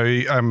you know,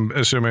 I'm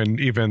assuming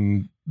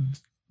even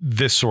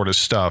this sort of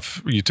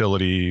stuff,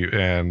 utility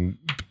and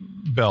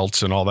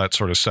belts and all that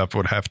sort of stuff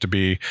would have to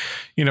be,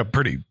 you know,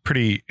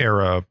 pretty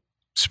era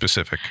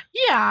specific.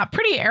 Yeah,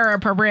 pretty era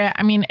appropriate.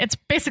 I mean, it's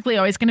basically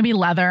always going to be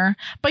leather,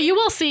 but you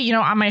will see, you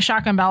know, on my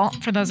shotgun belt,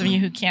 for those of you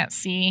who can't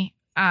see,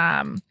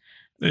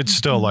 it's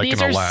still like these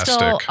an are elastic.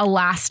 still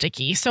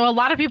elasticy. So a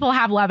lot of people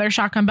have leather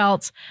shotgun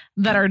belts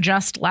that are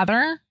just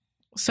leather.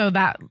 So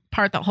that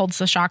part that holds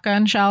the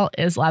shotgun shell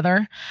is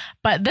leather.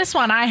 But this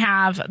one I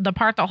have, the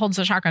part that holds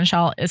the shotgun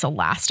shell is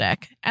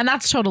elastic. And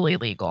that's totally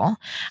legal.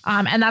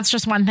 And that's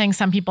just one thing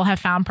some people have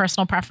found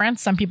personal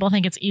preference. Some people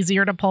think it's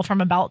easier to pull from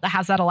a belt that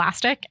has that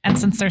elastic. And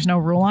since there's no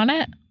rule on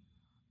it,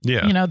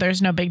 yeah, you know,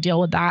 there's no big deal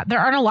with that. There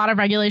aren't a lot of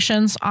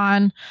regulations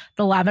on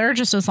the leather,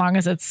 just as long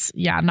as it's,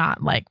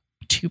 not like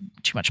too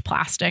much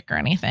plastic or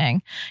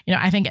anything. You know,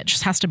 I think it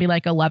just has to be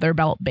like a leather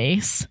belt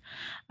base.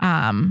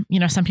 You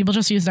know, some people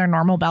just use their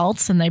normal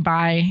belts and they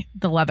buy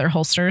the leather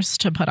holsters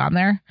to put on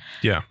there.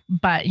 Yeah.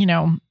 But, you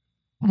know,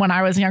 when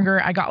I was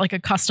younger, I got like a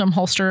custom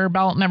holster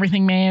belt and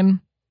everything made.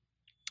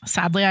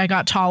 Sadly, I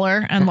got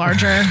taller and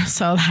larger,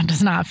 so that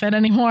does not fit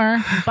anymore,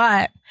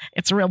 but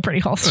it's a real pretty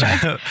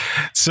holster.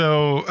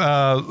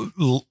 So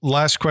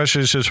last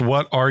question is just,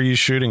 what are you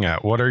shooting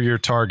at? What are your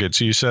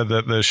targets? You said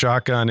that the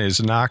shotgun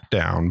is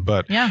knockdown,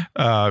 but yeah.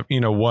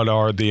 You know, what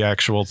are the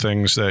actual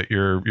things that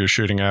you're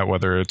shooting at,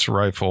 whether it's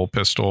rifle,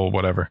 pistol,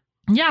 whatever?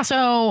 Yeah.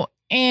 So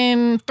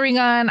in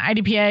 3-gun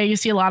IDPA, you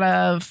see a lot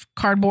of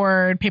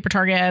cardboard, paper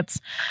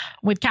targets.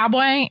 With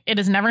Cowboy, it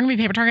is never going to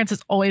be paper targets.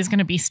 It's always going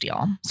to be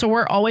steel. So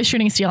we're always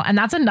shooting steel. And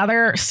that's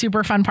another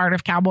super fun part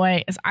of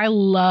Cowboy is I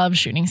love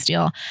shooting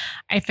steel.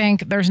 I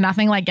think there's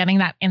nothing like getting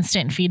that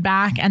instant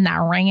feedback and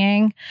that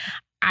ringing.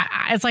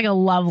 It's like a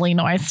lovely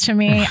noise to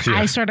me. Yeah.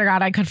 I swear to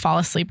God, I could fall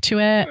asleep to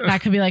it.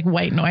 That could be like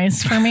white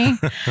noise for me.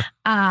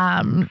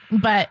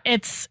 But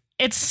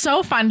it's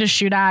so fun to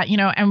shoot at, you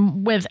know,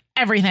 and with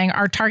everything,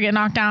 our target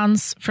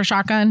knockdowns for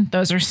shotgun,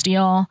 those are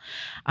steel,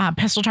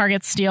 pistol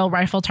targets, steel,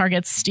 rifle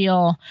targets,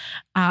 steel.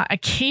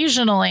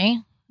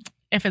 Occasionally,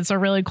 if it's a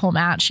really cool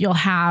match, you'll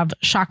have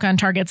shotgun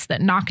targets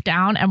that knock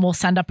down and will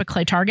send up a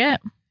clay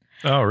target.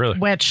 Oh, really?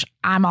 Which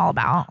I'm all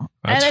about.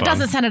 That's and it fun.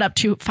 Doesn't send it up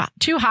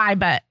too high,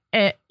 but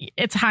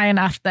it's high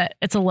enough that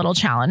it's a little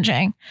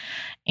challenging.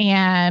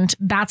 And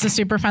that's a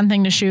super fun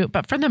thing to shoot.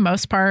 But for the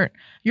most part,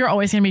 you're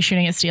always going to be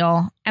shooting at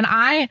steel. And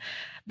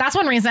that's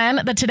one reason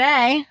that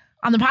today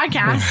on the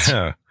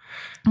podcast,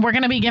 we're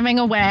going to be giving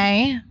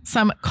away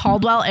some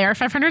Caldwell Air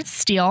 500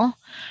 steel.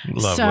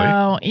 Lovely.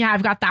 So yeah,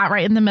 I've got that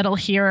right in the middle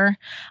here.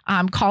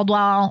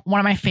 Caldwell,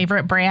 one of my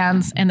favorite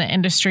brands in the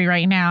industry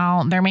right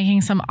now. They're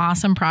making some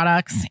awesome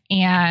products.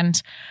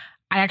 And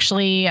I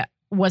actually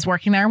was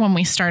working there when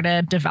we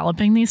started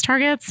developing these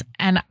targets,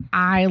 and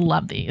I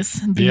love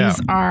these.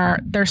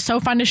 They're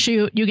so fun to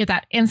shoot. You get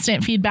that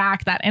instant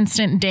feedback, that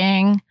instant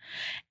ding,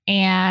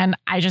 And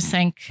I just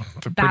think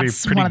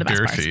that's pretty one of the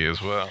best girthy parts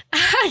as well.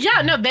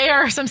 Yeah, no, they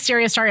are some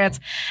serious targets.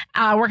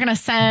 We're going to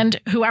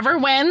send whoever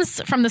wins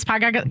from this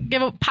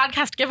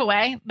podcast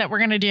giveaway that we're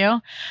going to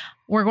do.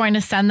 We're going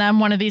to send them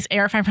one of these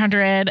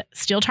AR500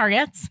 steel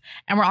targets.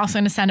 And we're also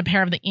going to send a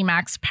pair of the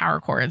Emax power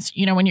cords.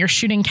 You know, when you're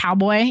shooting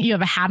cowboy, you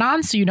have a hat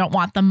on, so you don't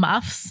want the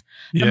muffs.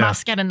 The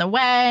muffs get in the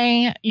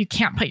way. You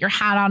can't put your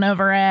hat on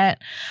over it.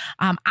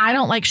 I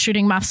don't like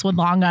shooting muffs with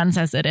long guns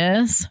as it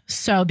is.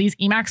 So these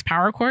Emax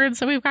power cords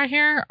that we've got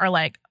here are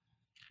like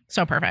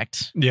so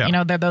perfect. Yeah. You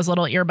know, they're those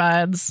little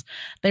earbuds.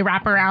 They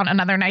wrap around.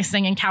 Another nice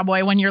thing in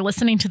cowboy, when you're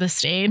listening to the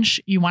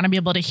stage, you want to be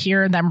able to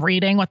hear them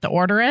reading what the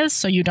order is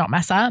so you don't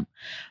mess up.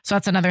 So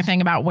that's another thing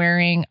about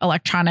wearing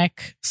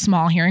electronic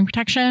small hearing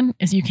protection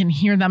is you can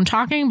hear them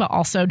talking, but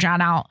also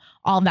drown out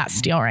all of that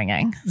steel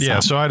ringing. Yeah.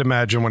 So I'd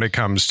imagine when it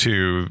comes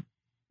to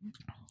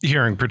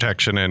hearing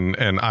protection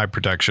and eye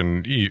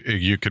protection,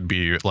 you could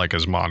be like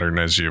as modern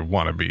as you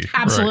want to be.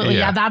 Absolutely. Right?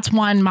 Yeah. That's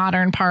one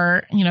modern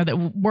part, you know, that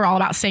we're all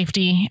about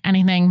safety.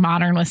 Anything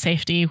modern with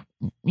safety,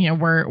 you know,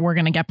 we're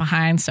going to get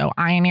behind. So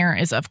eye and ear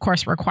is of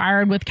course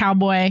required with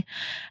cowboy.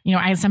 You know,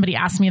 I had somebody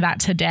ask me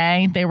that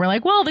today. They were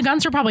like, well, the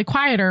guns are probably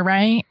quieter,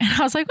 right? And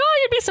I was like,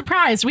 well, you'd be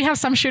surprised. We have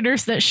some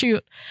shooters that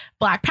shoot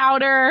black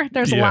powder.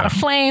 There's a lot of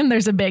flame.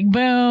 There's a big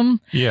boom.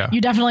 Yeah.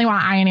 You definitely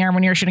want eye and ear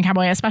when you're shooting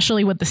cowboy,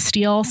 especially with the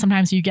steel.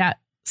 Sometimes you get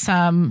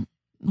some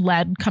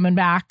lead coming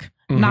back,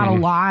 not a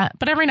lot,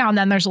 but every now and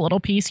then there's a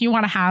little piece. You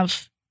want to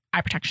have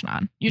eye protection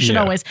on. You should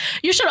always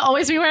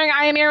be wearing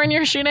eye and ear when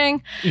you're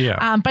shooting.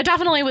 Yeah. But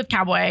definitely with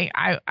cowboy,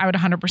 I would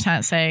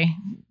 100% say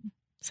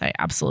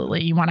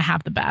absolutely you want to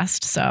have the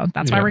best. So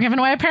that's why we're giving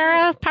away a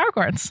pair of power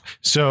cords.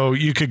 So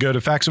you could go to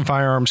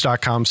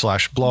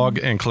faxandfirearms.com/blog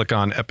and click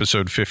on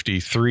episode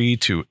 53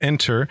 to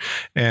enter,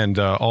 and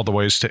all the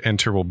ways to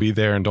enter will be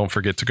there. And don't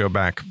forget to go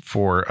back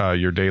for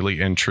your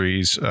daily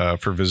entries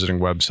for visiting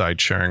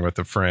websites, sharing with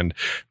a friend,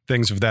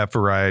 things of that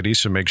variety.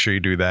 So make sure you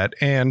do that.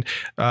 And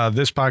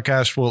this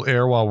podcast will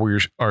air while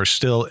we are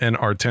still in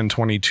our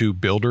 1022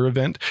 builder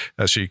event.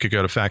 So you could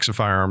go to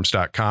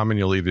faxandfirearms.com and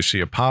you'll either see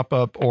a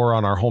pop-up or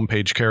on our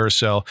homepage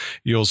carousel,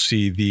 you'll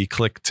see the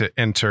click to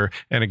enter.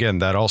 And again,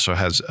 that also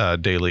has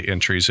daily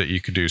entries that you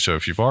could do. So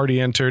if you've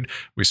already entered,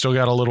 we still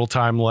got a little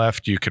time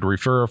left. You could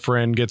refer a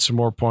friend, get some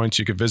more points.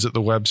 You could visit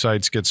the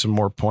websites, get some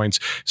more points.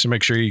 So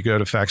make sure you go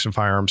to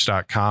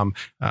faxandfirearms.com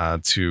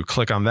to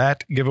click on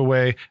that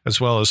giveaway, as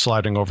well as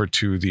sliding over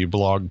to the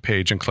blog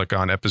page and click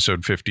on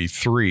episode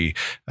 53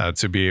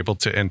 to be able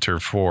to enter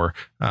for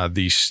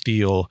the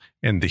steel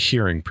and the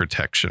hearing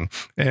protection.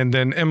 And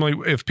then Emily,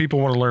 if people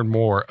want to learn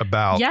more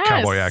about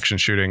cowboy action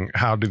shooting,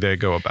 how do they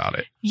go about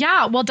it?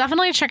 Yeah, well,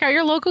 definitely check out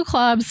your local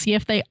clubs, see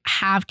if they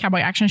have cowboy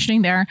action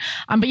shooting there.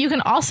 But you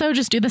can also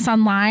just do this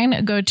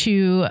online. Go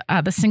to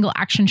the Single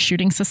Action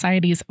Shooting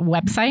Society's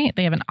website.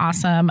 They have an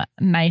awesome,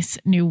 nice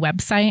new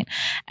website.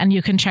 And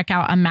you can check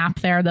out a map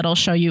there that'll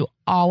show you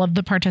all of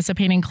the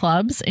participating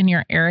clubs in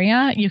your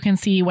area. You can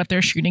see what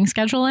their shooting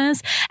schedule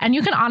is. And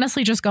you can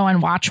honestly just go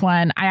and watch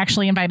one. I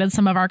actually invited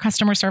some of our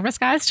customer service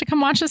guys to come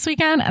watch this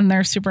weekend, and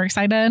they're super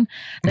excited.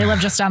 They live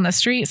just down the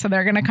street, so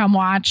they're going to come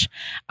watch.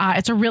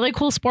 It's a really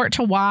cool sport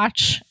to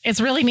watch.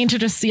 It's really neat to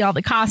just see all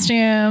the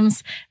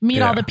costumes,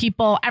 meet all the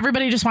people.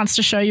 Everybody just wants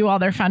to show you all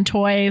their fun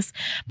toys.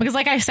 Because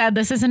like I said,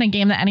 this isn't a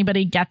game that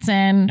anybody gets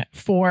in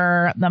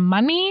for the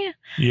money.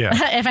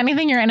 Yeah. If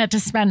anything, you're in it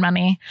to spend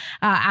money.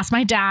 Ask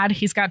my dad.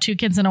 He's got 2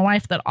 kids and a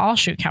wife that all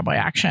shoot cowboy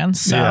action.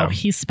 So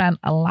he spent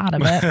a lot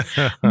of it.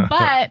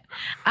 But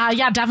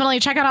definitely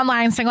check out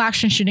online, Single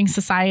Action Shooting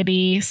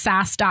Society,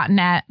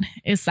 SAS.net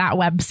is that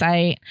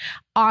website.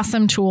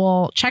 Awesome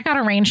tool. Check out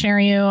a range near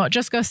you.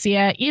 Just go see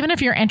it. Even if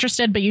you're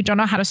interested, but you don't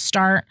know how to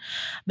start,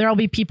 there'll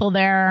be people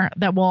there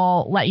that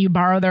will let you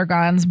borrow their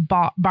guns,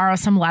 borrow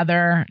some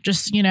leather.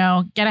 Just,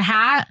 get a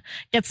hat,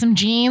 get some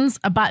jeans,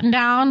 a button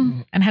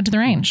down, and head to the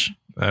range.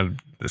 That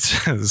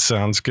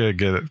sounds good.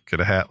 Get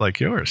a hat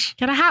like yours.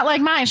 Get a hat like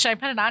mine. Should I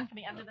put it on for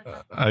the end of this?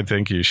 I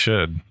think you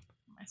should.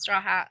 My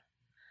straw hat.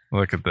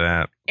 Look at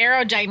that.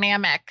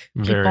 Aerodynamic.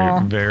 Very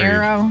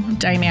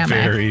aerodynamic.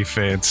 Very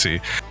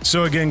fancy.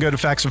 So again, go to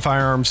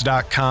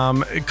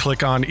faxandfirearms.com,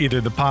 click on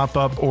either the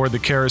pop-up or the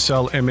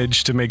carousel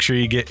image to make sure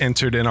you get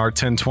entered in our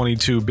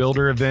 1022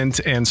 builder event,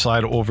 and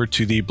slide over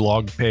to the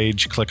blog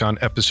page, click on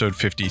episode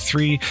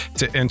 53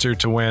 to enter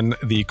to win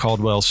the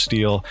Caldwell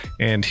Steel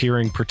and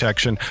hearing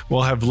protection.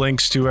 We'll have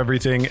links to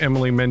everything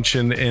Emily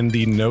mentioned in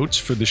the notes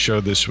for the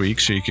show this week,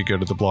 so you could go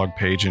to the blog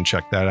page and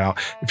check that out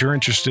if you're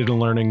interested in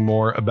learning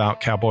more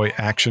about cowboy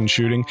action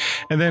shooting.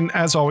 And then,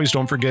 as always,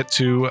 don't forget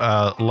to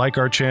like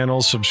our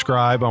channel,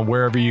 subscribe on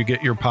wherever you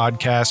get your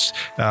podcasts.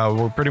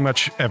 We're pretty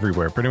much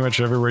everywhere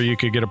you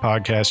could get a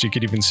podcast. You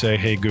could even say,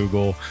 hey,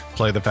 Google,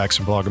 play the Fax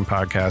and Blogging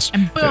podcast.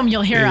 And boom,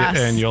 you'll hear us.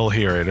 And you'll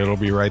hear it. It'll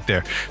be right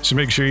there. So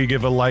make sure you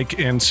give a like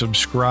and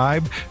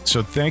subscribe.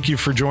 So thank you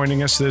for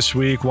joining us this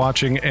week,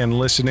 watching and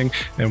listening,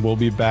 and we'll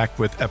be back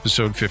with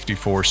episode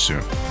 54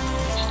 soon.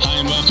 Hi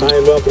and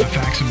welcome to the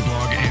Fax and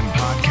Blog and